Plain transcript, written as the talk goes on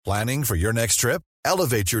Planning for your next trip?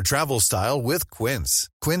 Elevate your travel style with Quince.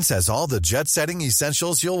 Quince has all the jet-setting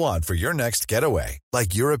essentials you'll want for your next getaway,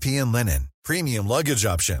 like European linen, premium luggage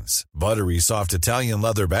options, buttery soft Italian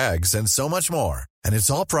leather bags, and so much more. And it's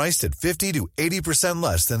all priced at 50 to 80%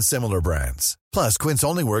 less than similar brands. Plus, Quince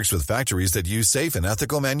only works with factories that use safe and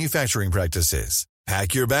ethical manufacturing practices.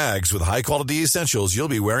 Pack your bags with high-quality essentials you'll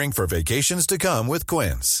be wearing for vacations to come with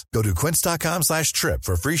Quince. Go to quince.com/trip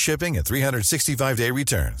for free shipping and 365-day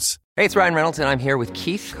returns. Hey, it's Ryan Reynolds, and I'm here with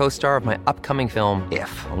Keith, co-star of my upcoming film,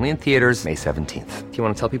 If, only in theaters May 17th. Do you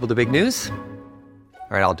want to tell people the big news?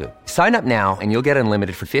 All right, I'll do it. Sign up now and you'll get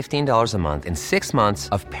unlimited for $15 a month and 6 months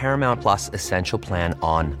of Paramount Plus Essential Plan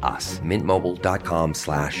on us.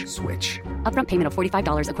 MintMobile.com/switch. Upfront payment of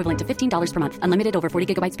 $45 equivalent to $15 per month. Unlimited over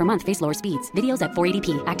 40 gigabytes per month. Face lower speeds. Videos at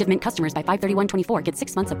 480p. Active Mint customers by 531.24 get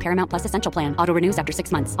 6 months of Paramount Plus Essential Plan. Auto renews after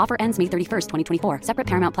 6 months. Offer ends May 31st, 2024. Separate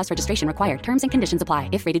Paramount Plus registration required. Terms and conditions apply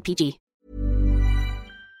if rated PG.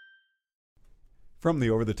 From the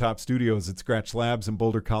over-the-top studios at Scratch Labs in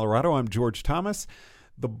Boulder, Colorado, I'm George Thomas.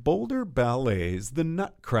 The Boulder Ballet's The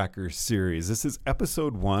Nutcracker series. This is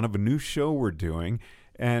episode 1 of a new show we're doing,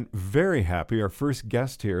 and very happy. Our first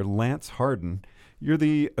guest here, Lance Harden. You're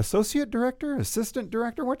the associate director, assistant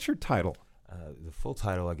director. What's your title? The full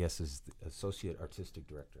title, I guess, is the Associate Artistic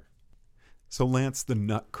Director. So Lance, The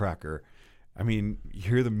Nutcracker. I mean, you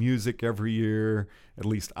hear the music every year. At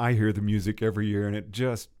least I hear the music every year, and it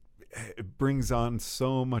brings on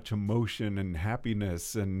so much emotion and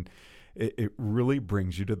happiness, and it really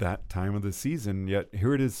brings you to that time of the season. Yet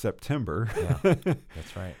here it is, September. Yeah,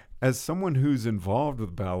 that's right. As someone who's involved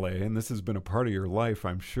with ballet, and this has been a part of your life,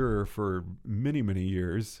 I'm sure, for many, many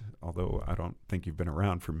years, although I don't think you've been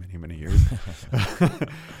around for many, many years.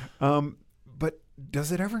 But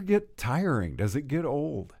does it ever get tiring? Does it get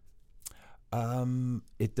old?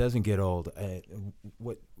 It doesn't get old.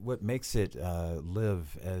 What makes it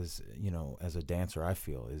live as a dancer, I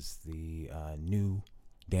feel, is the new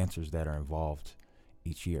dancers that are involved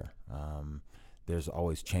each year. There's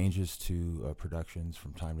always changes to productions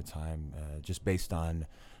from time to time, just based on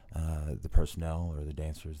the personnel or the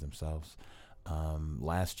dancers themselves.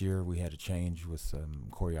 Last year we had a change with some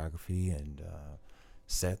choreography and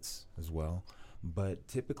sets as well. But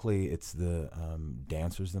typically it's the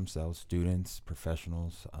dancers themselves, students,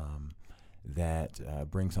 professionals, that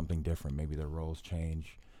bring something different. Maybe their roles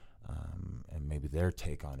change, and maybe their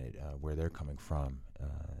take on it, where they're coming from,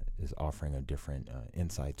 is offering a different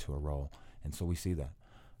insight to a role. And so we see that.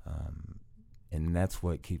 And that's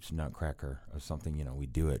what keeps Nutcracker of something, we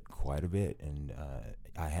do it quite a bit. And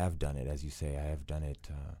I have done it, as you say, I have done it,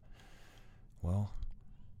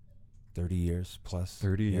 30 years plus.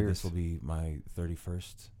 30 years. This will be my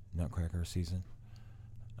 31st Nutcracker season.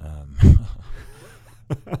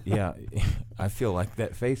 Yeah, I feel like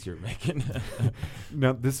that face you're making.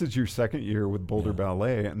 Now, this is your second year with Boulder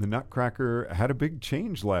Ballet, and the Nutcracker had a big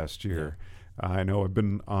change last year. Yeah. I know I've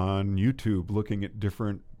been on YouTube looking at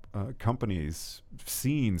different companies'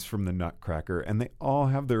 scenes from the Nutcracker, and they all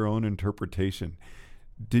have their own interpretation.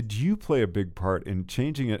 Did you play a big part in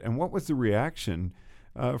changing it, and what was the reaction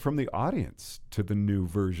from the audience to the new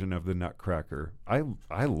version of the Nutcracker? I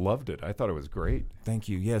loved it. I thought it was great. Thank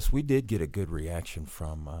you. Yes, we did get a good reaction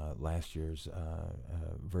from last year's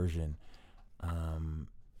version.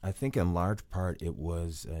 I think in large part it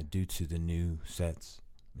was due to the new sets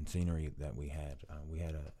and scenery that we had. We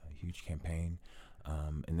had a huge campaign,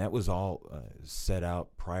 and that was all set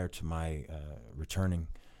out prior to my returning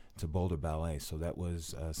to Boulder Ballet. So that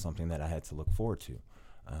was something that I had to look forward to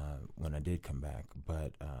when I did come back.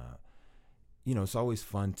 But it's always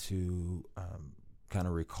fun to kind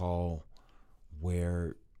of recall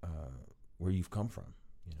where you've come from,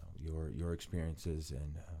 your experiences,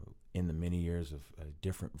 and in the many years of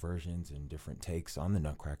different versions and different takes on the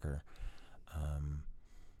Nutcracker.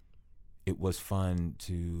 It was fun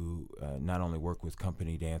to not only work with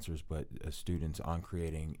company dancers but students on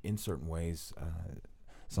creating, in certain ways,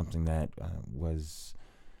 something that was,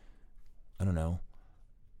 I don't know,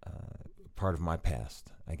 part of my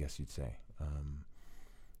past, I guess you'd say.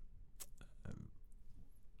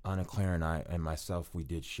 Anna Claire and I and myself, we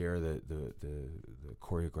did share the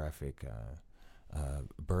choreographic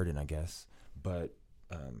burden, I guess. But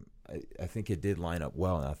I think it did line up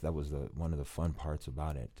well, and that was one of the fun parts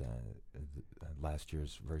about it. Last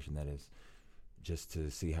year's version, that is, just to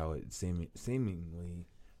see how it seemingly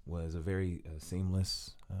was a very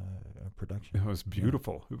seamless production. It was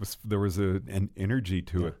beautiful. Yeah. There was an energy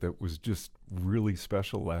to it that was just really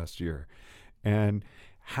special last year. And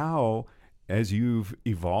how, as you've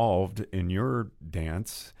evolved in your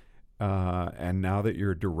dance, and now that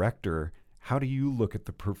you're a director, How do you look at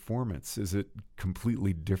the performance? Is it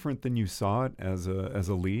completely different than you saw it as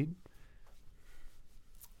a lead?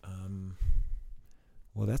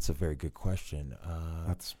 Well, that's a very good question.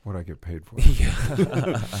 That's what I get paid for.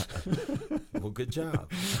 Yeah. Well, good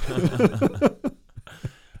job.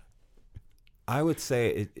 I would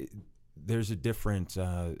say there's a different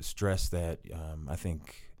stress that I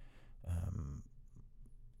think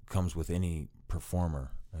comes with any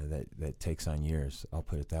performer that takes on years. I'll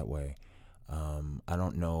put it that way. I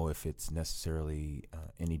don't know if it's necessarily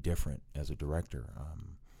any different as a director.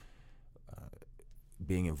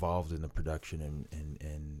 Being involved in the production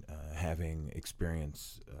and having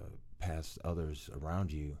experience past others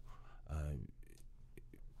around you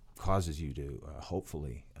causes you to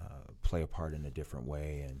hopefully play a part in a different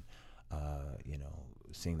way, and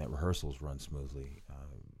seeing that rehearsals run smoothly,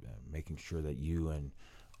 making sure that you and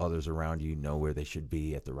others around you know where they should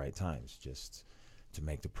be at the right times, just to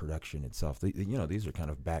make the production itself. These are kind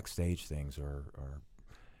of backstage things or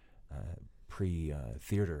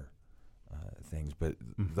pre-theater things, but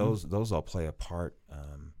those all play a part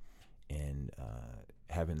in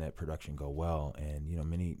having that production go well. And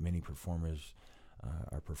many performers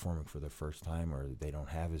are performing for the first time, or they don't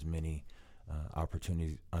have as many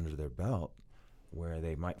opportunities under their belt, where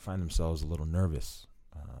they might find themselves a little nervous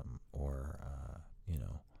or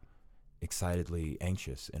excitedly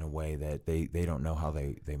anxious in a way that they don't know how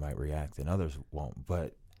they might react, and others won't.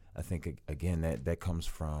 But I think again that comes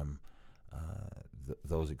from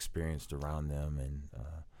those experienced around them, and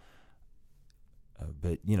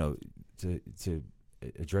but to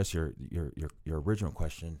address your original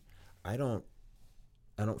question, I don't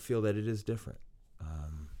feel that it is different.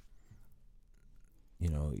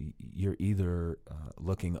 You're either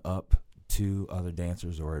looking up to other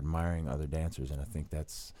dancers or admiring other dancers, and I think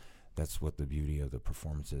that's what the beauty of the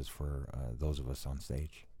performance is for those of us on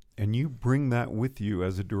stage. And you bring that with you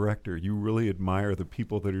as a director. You really admire the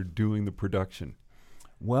people that are doing the production.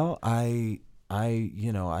 Well, I'm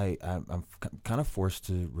kind of forced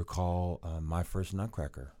to recall my first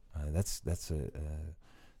Nutcracker. That's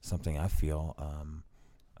something I feel.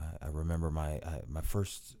 I remember my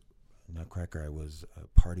first Nutcracker. I was a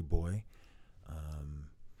party boy,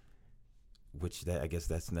 which I guess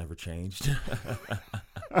that's never changed.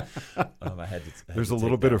 There's a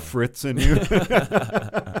little bit of Fritz in you.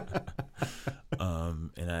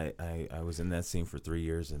 And I was in that scene for 3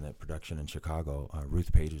 years in that production in Chicago,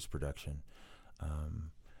 Ruth Page's production.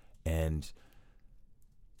 And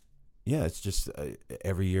yeah, it's just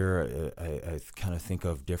every year I kind of think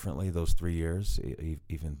of differently those 3 years,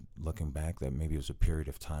 even looking back, that maybe it was a period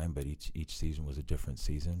of time, but each season was a different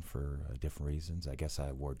season for different reasons. I guess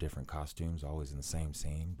I wore different costumes, always in the same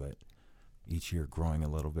scene, but each year growing a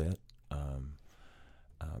little bit.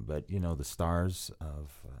 But the stars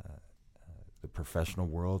of the professional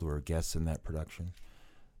world were guests in that production.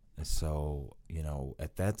 And so,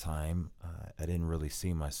 at that time, I didn't really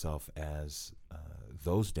see myself as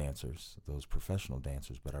those dancers, those professional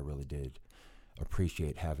dancers, but I really did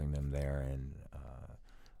appreciate having them there and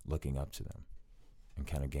looking up to them and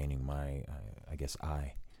kind of gaining my,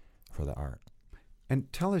 eye for the art.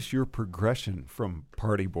 And tell us your progression from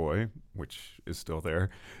party boy, which is still there,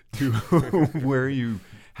 to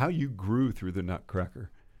how you grew through the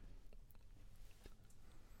Nutcracker.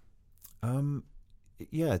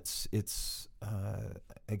 Yeah, it's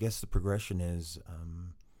I guess the progression is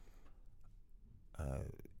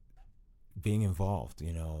being involved,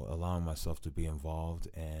 allowing myself to be involved,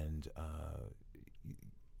 and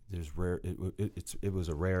it was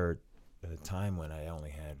a rare time when I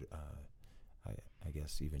only had I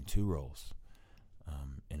guess even 2 roles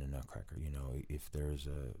in a Nutcracker. If there's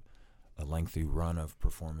a lengthy run of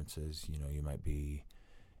performances, you might be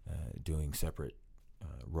doing separate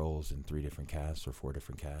roles in 3 different casts or 4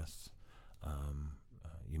 different casts.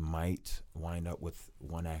 You might wind up with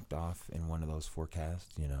 1 act off in one of those 4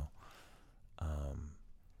 casts,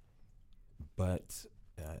 but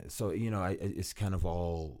so it's kind of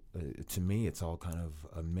all to me. It's all kind of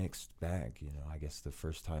a mixed bag. I guess the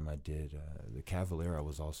first time I did the Cavalier, I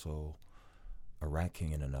was also a Rat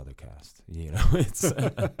King in another cast. It's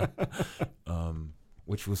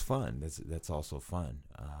which was fun. That's also fun.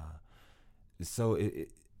 So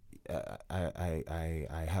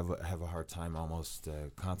I have a hard time almost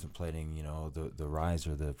contemplating, the rise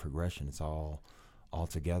or the progression. It's all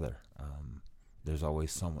together. There's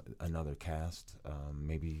always another cast.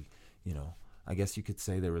 Maybe, I guess you could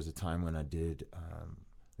say there was a time when I did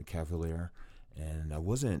the Cavalier, and I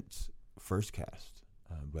wasn't first cast,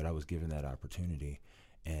 but I was given that opportunity,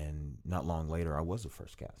 and not long later I was a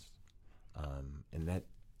first cast, and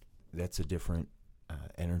that's a different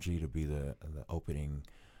energy to be the opening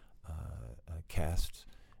cast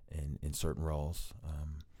in certain roles,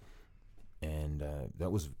 and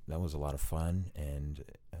that was a lot of fun, and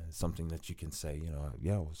something that you can say,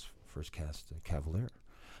 I was first cast Cavalier.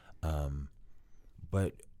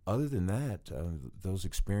 But other than that, those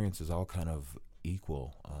experiences all kind of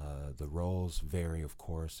equal. The roles vary, of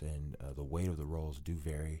course, and the weight of the roles do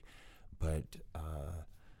vary, but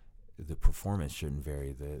the performance shouldn't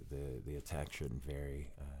vary. The attack shouldn't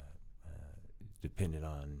vary, depending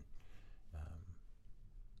on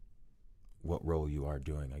what role you are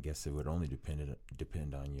doing. I guess it would only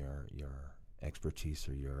depend on your expertise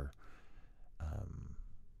or your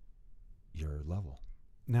level.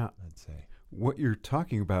 Now, I'd say what you're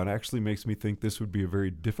talking about actually makes me think this would be a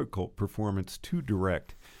very difficult performance to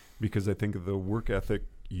direct, because I think of the work ethic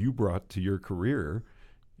you bring to your career,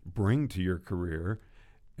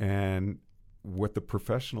 and what the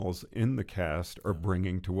professionals in the cast are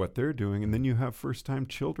bringing to what they're doing, and then you have first-time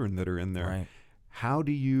children that are in there. Right. How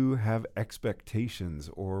do you have expectations,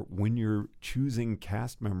 or when you're choosing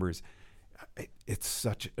cast members, it's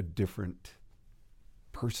such a different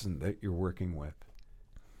person that you're working with?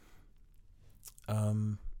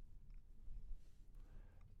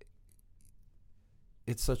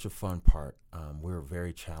 It's such a fun part. We're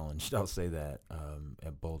very challenged, I'll say that.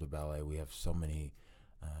 At Boulder Ballet, we have so many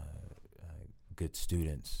good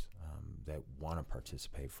students that want to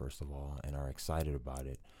participate, first of all, and are excited about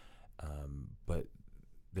it. But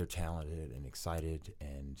they're talented and excited,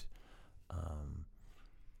 and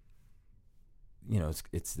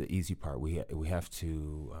it's the easy part. We have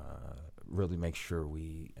to really make sure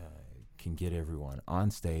we can get everyone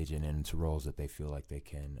on stage and into roles that they feel like they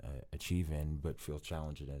can achieve in, but feel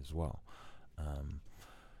challenged in as well.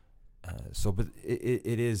 But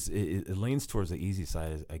it leans towards the easy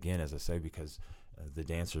side, again, as I say, because the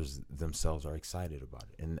dancers themselves are excited about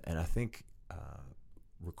it, and I think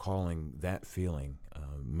recalling that feeling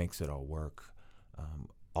makes it all work.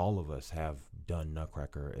 All of us have done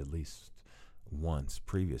Nutcracker at least once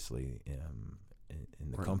previously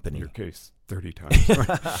in the company. In your case, 30 times.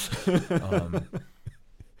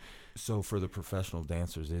 So for the professional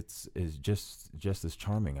dancers, it's just as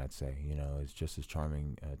charming, I'd say. It's just as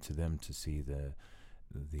charming to them to see the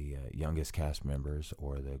youngest cast members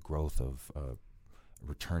or the growth of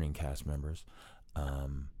returning cast members.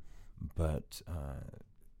 But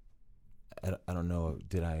I don't know.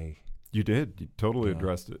 Did I? You did. You totally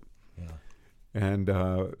addressed it. Yeah. And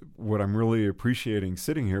what I'm really appreciating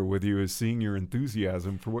sitting here with you is seeing your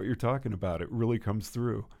enthusiasm for what you're talking about. It really comes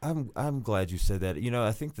through. I'm glad you said that.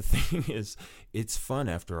 I think the thing is, it's fun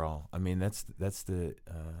after all. I mean, that's the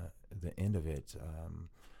end of it.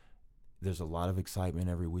 There's a lot of excitement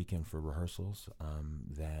every weekend for rehearsals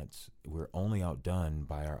that we're only outdone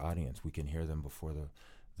by our audience. We can hear them before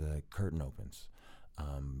the curtain opens,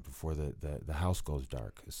 before the house goes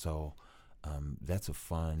dark. So that's a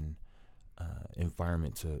fun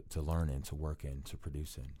environment to learn in, to work in, to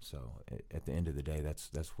produce in. So at the end of the day,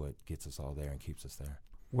 that's what gets us all there and keeps us there.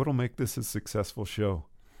 What'll make this a successful show?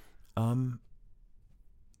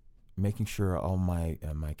 Making sure all my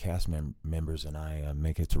cast members and I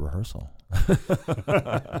make it to rehearsal.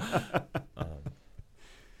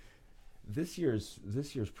 This year's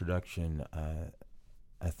production,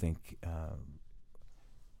 I think,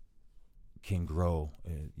 can grow.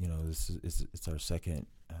 It's our second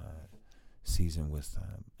season with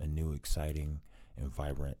a new, exciting and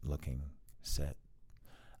vibrant looking set,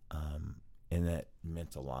 and that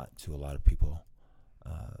meant a lot to a lot of people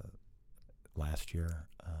last year,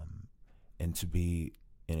 and to be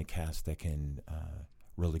in a cast that can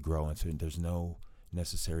really grow into it. There's no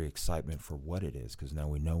necessary excitement for what it is, because now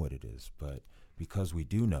we know what it is, but because we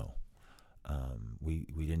do know, we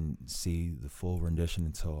didn't see the full rendition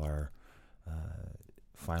until our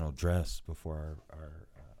final dress before our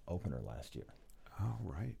opener last year. Oh,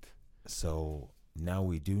 right. So now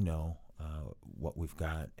we do know what we've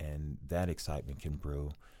got, and that excitement can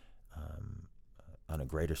brew on a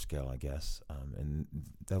greater scale, I guess, and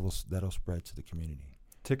that'll spread to the community.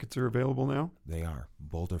 Tickets are available now? They are.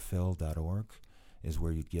 Boulderphil.org is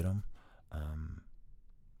where you get them,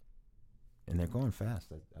 and they're going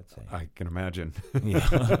fast, I'd say. I can imagine.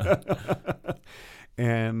 Yeah.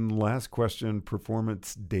 And last question,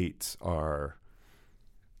 performance dates are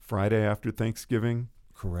Friday after Thanksgiving.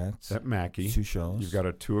 Correct. At Mackey. 2 shows. You've got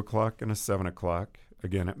a 2 o'clock and a 7 o'clock,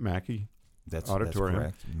 again at Mackey Auditorium. That's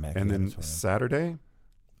correct. Mackey and then Auditorium. Saturday?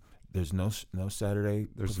 There's no Saturday.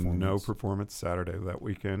 There's no performance Saturday that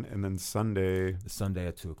weekend. And then Sunday. The Sunday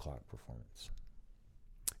at 2 o'clock performance.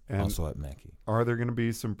 And also at Mackey. Are there going to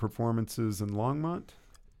be some performances in Longmont?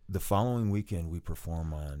 The following weekend, we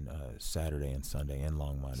perform on Saturday and Sunday in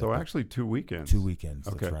Longmont. So actually 2 weekends. 2 weekends,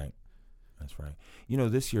 Okay. That's right. That's right. You know,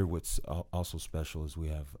 this year what's also special is we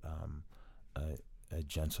have a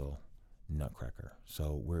gentle nutcracker.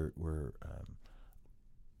 So we're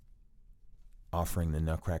offering the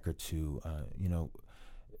nutcracker to,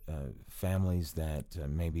 families that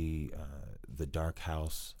maybe the dark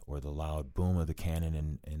house or the loud boom of the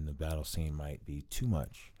cannon in the battle scene might be too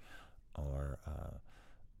much, or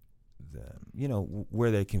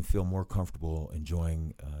where they can feel more comfortable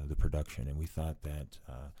enjoying the production. And we thought that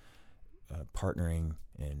partnering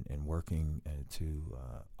and working to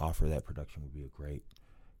offer that production would be a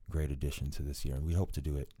great addition to this year, and we hope to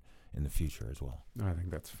do it in the future as well. I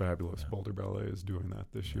think that's fabulous. Yeah. Boulder Ballet is doing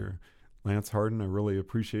that this year. Lance Hardin, I really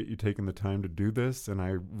appreciate you taking the time to do this, and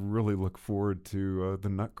I really look forward to the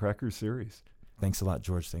Nutcracker series. Thanks a lot,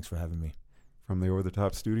 George. Thanks for having me. From the Over the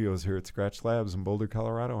Top studios here at Scratch Labs in Boulder,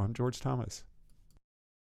 Colorado, I'm George Thomas.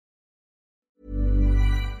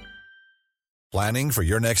 Planning for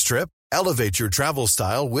your next trip? Elevate your travel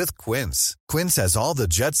style with Quince. Quince has all the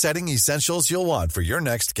jet-setting essentials you'll want for your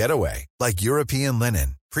next getaway, like European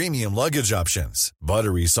linen, premium luggage options,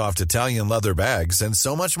 buttery soft Italian leather bags, and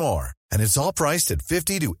so much more. And it's all priced at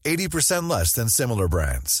 50 to 80% less than similar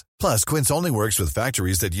brands. Plus, Quince only works with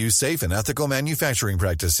factories that use safe and ethical manufacturing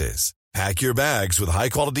practices. Pack your bags with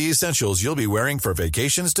high-quality essentials you'll be wearing for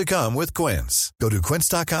vacations to come with Quince. Go to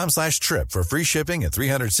quince.com/trip for free shipping and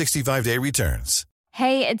 365-day returns.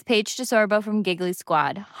 Hey, it's Paige DeSorbo from Giggly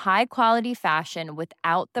Squad. High quality fashion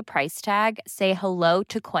without the price tag. Say hello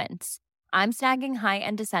to Quince. I'm snagging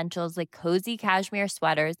high-end essentials like cozy cashmere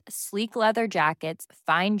sweaters, sleek leather jackets,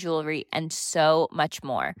 fine jewelry, and so much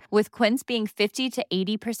more. With Quince being 50 to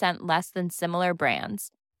 80% less than similar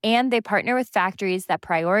brands. And they partner with factories that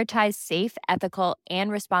prioritize safe, ethical, and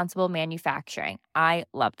responsible manufacturing. I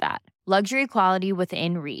love that. Luxury quality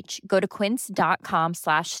within reach. Go to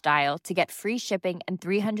quince.com/style to get free shipping and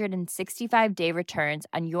 365-day returns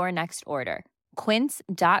on your next order.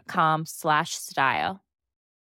 Quince.com/style.